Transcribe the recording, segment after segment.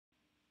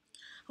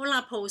好啦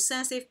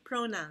 ，possessive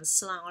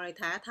pronouns 啦，我哋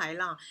睇一睇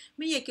啦。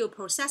乜嘢叫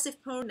possessive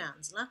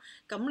pronouns 啦？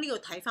咁呢度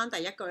睇翻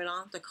第一句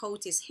啦 ，the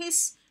coat is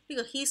his。呢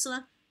個 his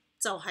咧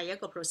就係一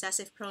個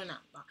possessive pronoun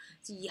啦，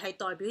而係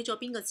代表咗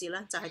邊個字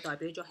咧？就係代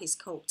表咗 his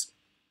coat。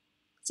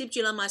接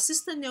住啦 ，my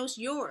sister knows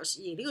yours，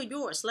 而呢個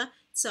yours 咧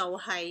就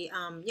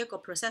係一個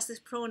possessive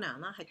pronoun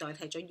啦，係代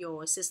替咗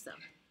your sister。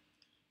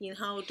然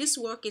後 this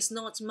work is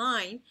not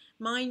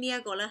mine，mine 呢一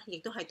個咧亦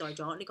都係代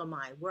咗呢個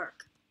my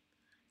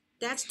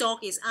work。That dog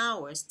is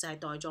ours 就係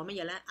代咗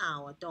乜嘢咧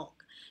 ？Our dog。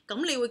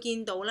咁你會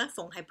見到咧，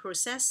逢係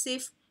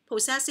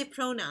possessive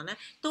pronoun 咧，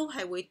都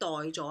係會代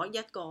咗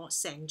一個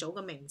成組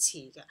嘅名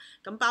詞嘅。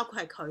咁包括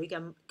係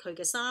佢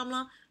嘅衫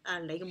啦，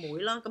你嘅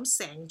妹啦，咁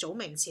成組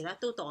名詞咧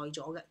都代咗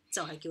嘅，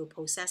就係叫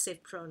possessive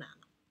pronoun。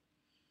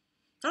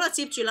好啦，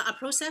接住啦 ，a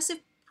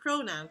possessive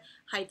pronoun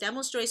係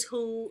demonstrates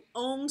who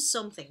owns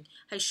something，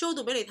 係 show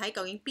到俾你睇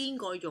究竟邊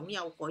個擁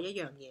有嗰一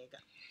樣嘢嘅。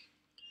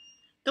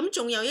咁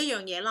仲有一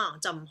樣嘢啦，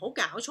就唔好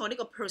搞錯呢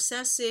個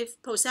possessive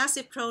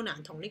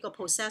pronoun 同呢個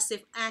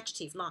possessive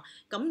adjective 啦。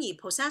咁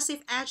而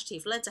possessive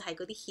adjective 咧就係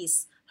嗰啲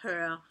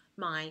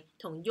his、her、my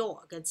同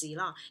your 嘅字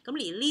啦。咁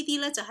而呢啲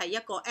咧就係一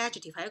個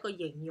adjective 係一個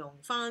形容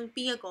翻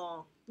邊一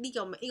個呢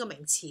個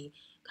名詞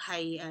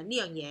係呢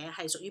樣嘢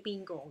係屬於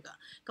邊個㗎。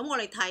咁我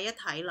哋睇一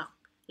睇啦。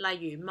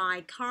例如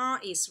my car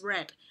is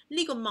red，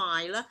 呢個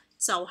my 咧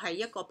就係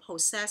一個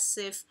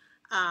possessive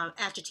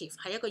adjective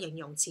係一個形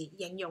容詞，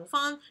形容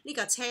翻呢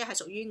架車係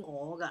屬於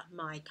我嘅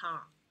my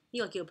car， 呢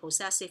個叫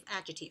possessive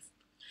adjective。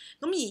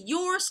咁而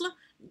yours 咧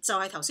就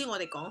係頭先我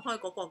哋講開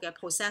嗰個嘅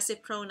possessive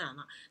pronoun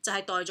啦，就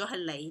係代咗係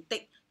你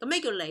的。咁咩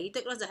叫你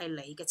的咧？就係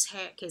你嘅車，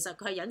其實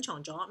佢係隱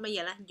藏咗乜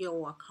嘢咧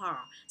 ？your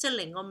car， 即係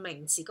連個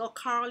名詞嗰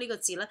個 car 呢個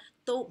字咧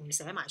都唔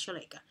寫埋出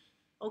嚟嘅。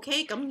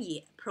OK， 咁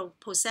而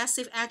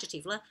possessive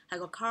adjective 咧係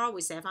個 car 會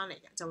寫翻嚟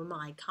嘅，就會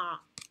my car。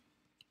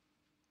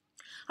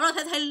好啦，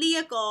睇睇呢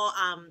一個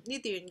呢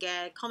段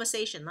嘅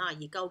conversation 啦，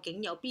而究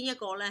竟有邊一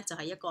個咧就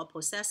係一個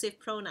possessive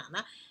pronoun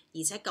啦，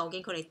而且究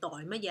竟佢哋代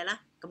乜嘢咧？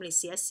咁你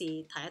試一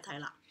試睇一睇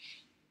啦。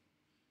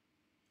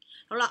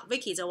好啦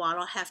 ，Vicky 就話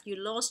咯 ，Have you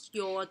lost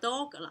your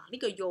dog？ 嗱，呢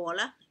個 your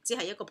咧只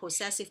係一個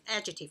possessive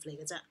adjective 嚟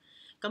嘅啫。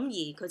咁而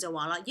佢就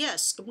話啦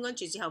 ，Yes， 咁跟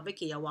住之後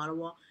Vicky 又話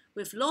咯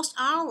 ，We've lost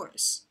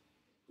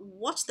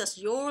ours。What does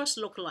yours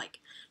look like？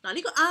 嗱，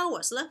呢個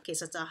ours 咧其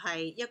實就係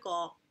一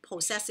個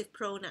possessive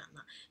pronoun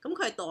啦，咁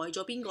佢係代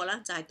咗邊個咧？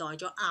就係代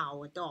咗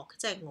our dog，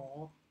 即係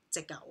我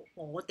隻狗，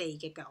我哋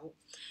嘅狗。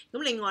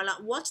咁另外啦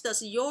 ，what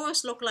does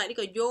yours look like？ 呢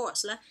個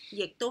yours 咧，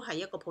亦都係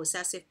一個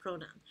possessive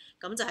pronoun，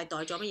 咁就係代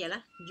咗乜嘢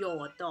咧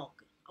 ？your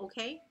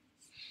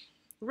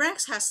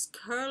dog。OK。Rex has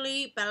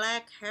curly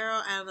black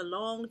hair and a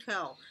long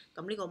tail。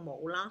咁呢個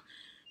冇啦。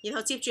然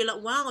後接住啦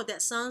 ，Wow that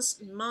sounds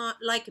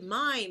like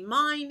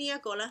mine 呢一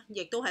個咧，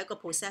亦都係一個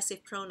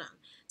possessive pronoun，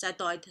 就係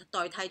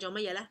代替咗乜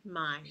嘢咧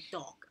 ？my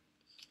dog。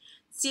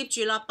接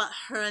住啦 ，But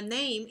her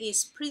name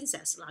is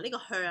Princess。嗱，呢個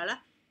her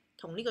咧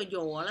同呢個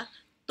your 咧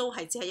都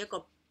係只係一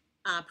個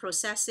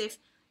possessive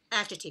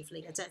adjective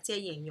嚟嘅啫，即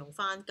係形容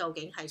翻究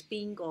竟係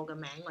邊個嘅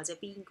名或者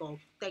邊個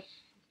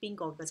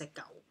嗰隻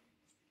狗。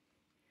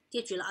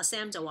接住啦，阿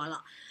Sam 就話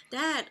啦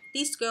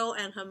 ，Dad，this girl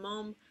and her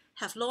mom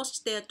have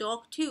lost their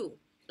dog too。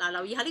嗱，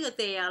留意下呢個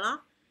there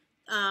啦，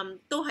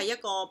都係一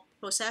個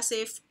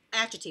possessive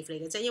adjective 嚟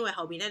嘅啫，因為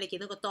後邊咧你見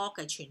到個 dog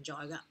係存在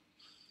㗎。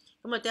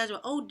咁啊 ，Dad 就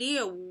話 ：Oh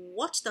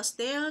dear，what does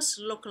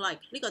theirs look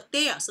like？ 呢個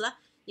theirs 咧，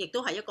亦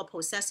都係一個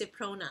possessive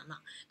pronoun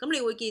啦。咁你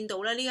會見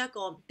到咧呢一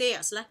個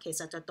theirs 咧，其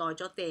實就代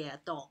咗 their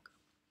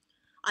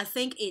dog。I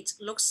think it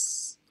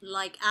looks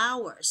like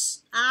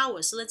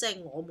ours。ours 咧即係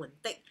我們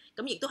的。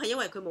咁亦都係因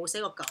為佢冇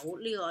寫個狗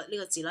呢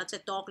個字啦，即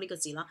係 dog 呢個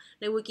字啦，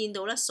你會見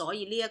到咧，所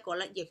以呢一個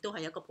咧亦都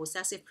係一個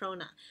possessive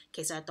pronoun，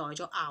 其實係代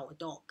咗 our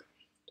dog。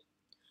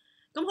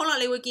咁好啦，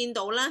你會見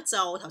到咧，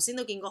就頭先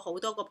都見過好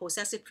多個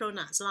possessive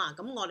pronouns 啦。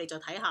咁我哋就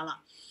睇下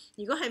啦。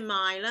如果係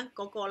my 咧，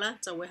嗰個咧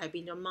就會係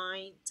變咗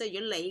mine， 即係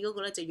如果你嗰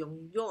個咧就用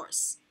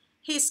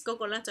yours，his 嗰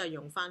個咧就係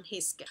用翻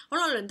his 嘅。好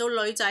啦，輪到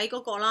女仔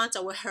嗰個啦，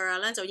就會 her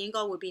咧就應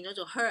該會變咗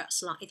做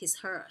hers 啦 ，it is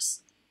hers。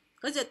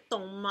嗰隻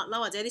動物啦，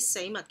或者啲死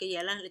物嘅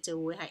嘢咧，你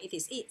就會係 it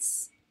is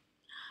its。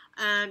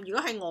如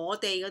果係我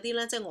哋嗰啲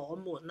咧，即係我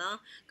們啦，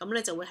咁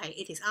咧就會係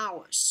it is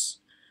ours。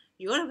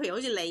如果你譬如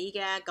好似你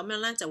嘅咁樣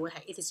咧，就會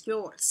係 it is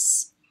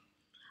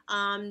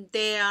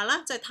yours。Their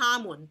啦，即係他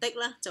們的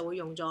咧，就會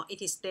用咗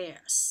it is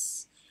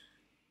theirs。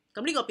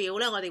咁呢個表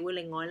咧，我哋會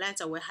另外咧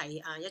就會係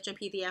一張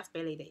PDF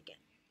俾你哋嘅。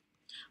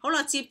好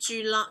啦，接住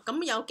啦，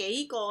咁有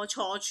幾個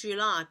錯處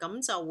啦，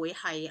咁就會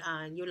係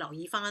要留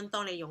意翻，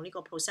當你用呢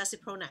個 possessive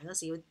pronoun 嗰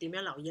時要點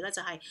樣留意咧？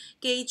就係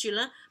記住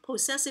咧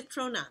 ，possessive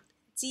pronoun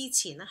之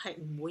前咧係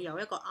唔會有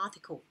一個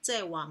article， 即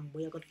係話唔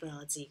會有個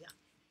the 字㗎。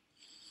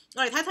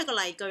我哋睇睇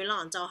個例句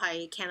啦，就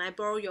係 Can I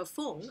borrow your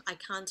phone? I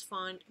can't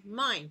find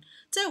mine。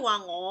即係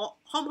話我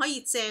可唔可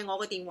以借我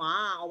嘅電話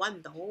啊？我揾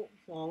唔到我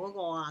嗰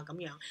個啊咁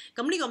樣。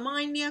咁呢個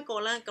mine 呢一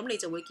個咧，咁你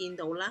就會見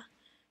到咧，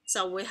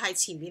就會係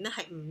前面咧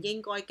係唔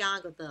應該加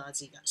個 the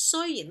字嘅。雖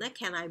然咧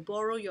Can I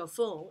borrow your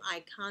phone?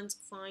 I can't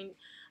find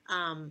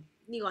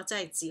呢個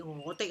真係指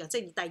我的啊，即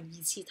係第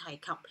二次提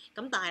及。咁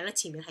但係咧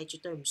前面係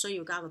絕對唔需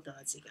要加個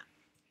the 字㗎。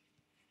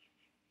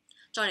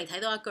再嚟睇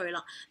多一句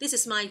啦 ，This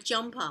is my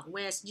jumper.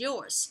 Where's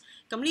yours？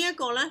 咁呢一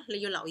個咧，你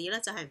要留意咧，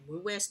就係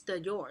唔會 Where's the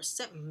yours，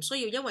 即係唔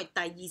需要因為第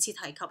二次提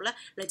及咧，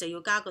你就要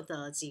加個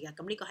the 字嘅。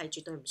咁呢個係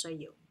絕對唔需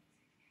要。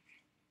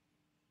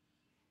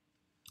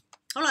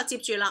好啦，接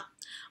住啦，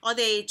我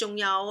哋仲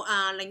有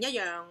另一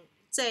樣，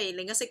即係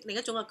另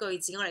一種嘅句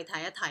子，我哋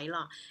睇一睇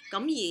啦。咁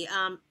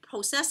而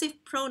possessive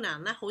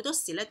pronoun 咧，好多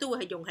時咧都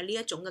會係用喺呢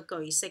一種嘅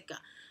句式㗎。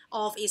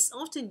Of is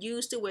often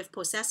used with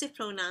possessive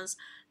pronouns.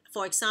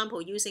 For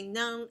example, using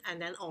noun and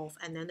then of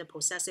and then the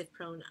possessive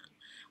pronoun。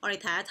我哋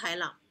睇一睇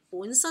啦，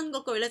本身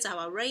嗰句咧就係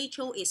話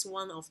Rachel is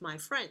one of my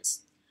friends。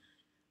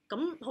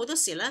咁好多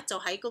時咧就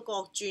喺嗰個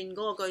轉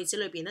嗰個句子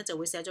裏邊咧就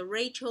會寫咗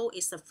Rachel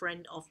is a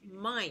friend of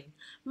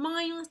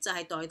mine。mine 咧就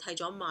係代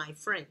替咗 my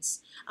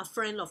friends，a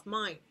friend of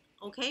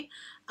mine。OK，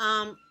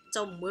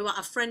 就唔會話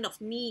a friend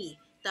of me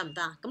得唔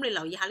得？咁你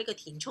留意下呢個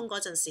填充嗰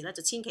陣時咧，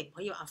就千祈唔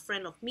可以話 a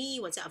friend of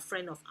me 或者 a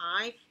friend of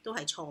I 都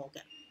係錯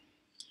嘅。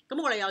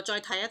咁我哋又再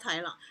睇一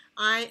睇啦。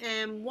I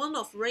am one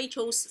of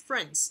Rachel's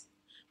friends。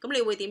咁你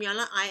會點樣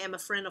咧 ？I am a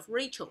friend of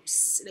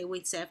Rachel's， 你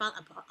會寫翻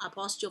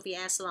apostrophe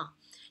s 啦。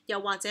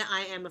又或者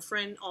I am a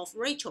friend of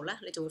Rachel 咧，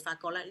你就會發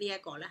覺咧呢一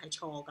個咧係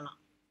錯噶啦。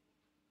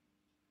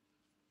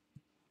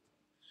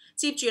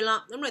接住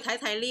啦，咁你睇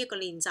睇呢一個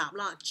練習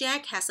啦。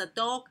Jack has a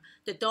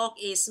dog。The dog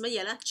is 乜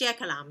嘢咧 ？Jack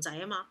係男仔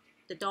啊嘛。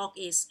The dog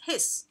is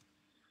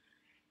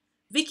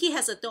his。Vicky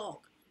has a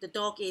dog。The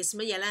dog is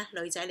乜嘢咧？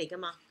女仔嚟噶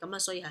嘛。咁啊，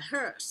所以係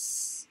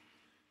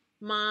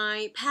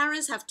hers。My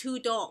parents have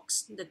 2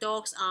 dogs. The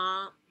dogs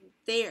are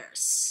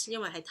theirs， 因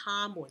為係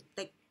他們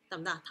的，得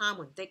唔得？他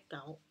們的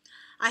狗。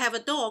I have a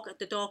dog.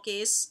 The dog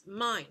is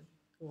mine，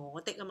 我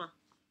的啊嘛。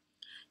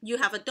You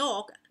have a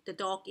dog. The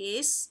dog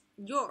is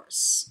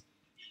yours。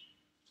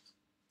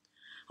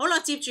好啦，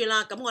接住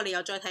啦，咁我哋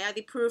又再睇下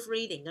啲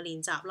proofreading 嘅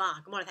練習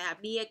啦。咁我哋睇下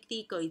呢一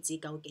啲句子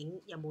究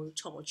竟有冇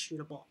錯處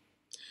咯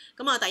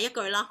噃。咁啊，第一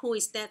句啦 ，Who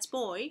is that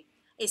boy?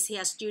 Is he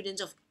a student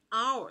of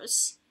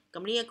ours？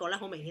 咁呢一個咧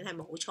好明顯係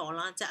冇錯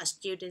啦，即係 a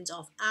student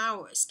of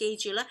ours。記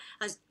住咧，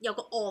有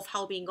個 of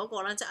後邊嗰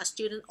個咧，即係 a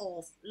student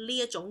of 呢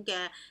一種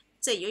嘅，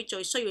即係如果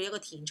最需要一個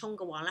填充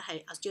嘅話咧，係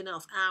a student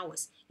of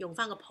ours， 用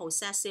翻個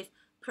possessive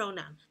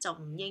pronoun 就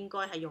唔應該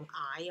係用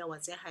I 啊或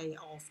者係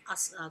of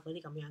us 啊嗰啲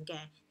咁樣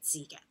嘅字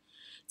嘅。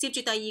接住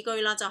第二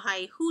句啦，就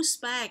係 Whose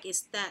bag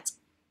is that?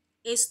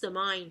 Is the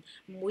mine，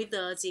 唔會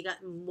the 字嘅，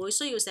唔會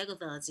需要寫個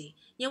the 字，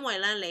因為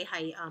咧你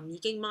係已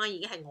經 mine 已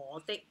經係我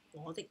的，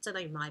即係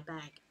等於 my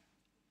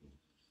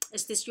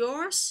bag。Is this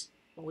yours？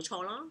 冇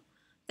錯啦。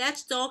That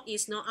dog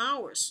is not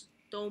ours，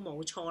 都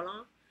冇錯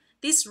啦。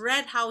This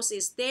red house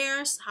is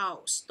theirs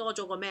house， 多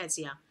咗個咩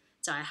字啊？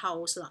就係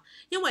house 啦，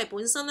因為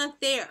本身咧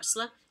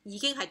theirs 咧已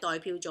經係代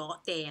表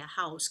咗 their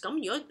house。咁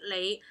如果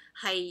你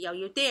係又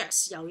要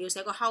theirs 又要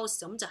寫個 house，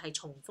 咁就係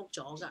重複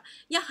咗㗎。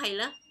一係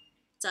咧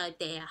就係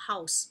their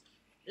house，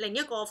 另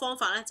一個方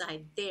法咧就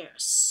係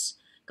theirs。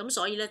咁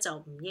所以咧就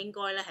唔應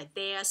該咧係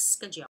theirs 跟住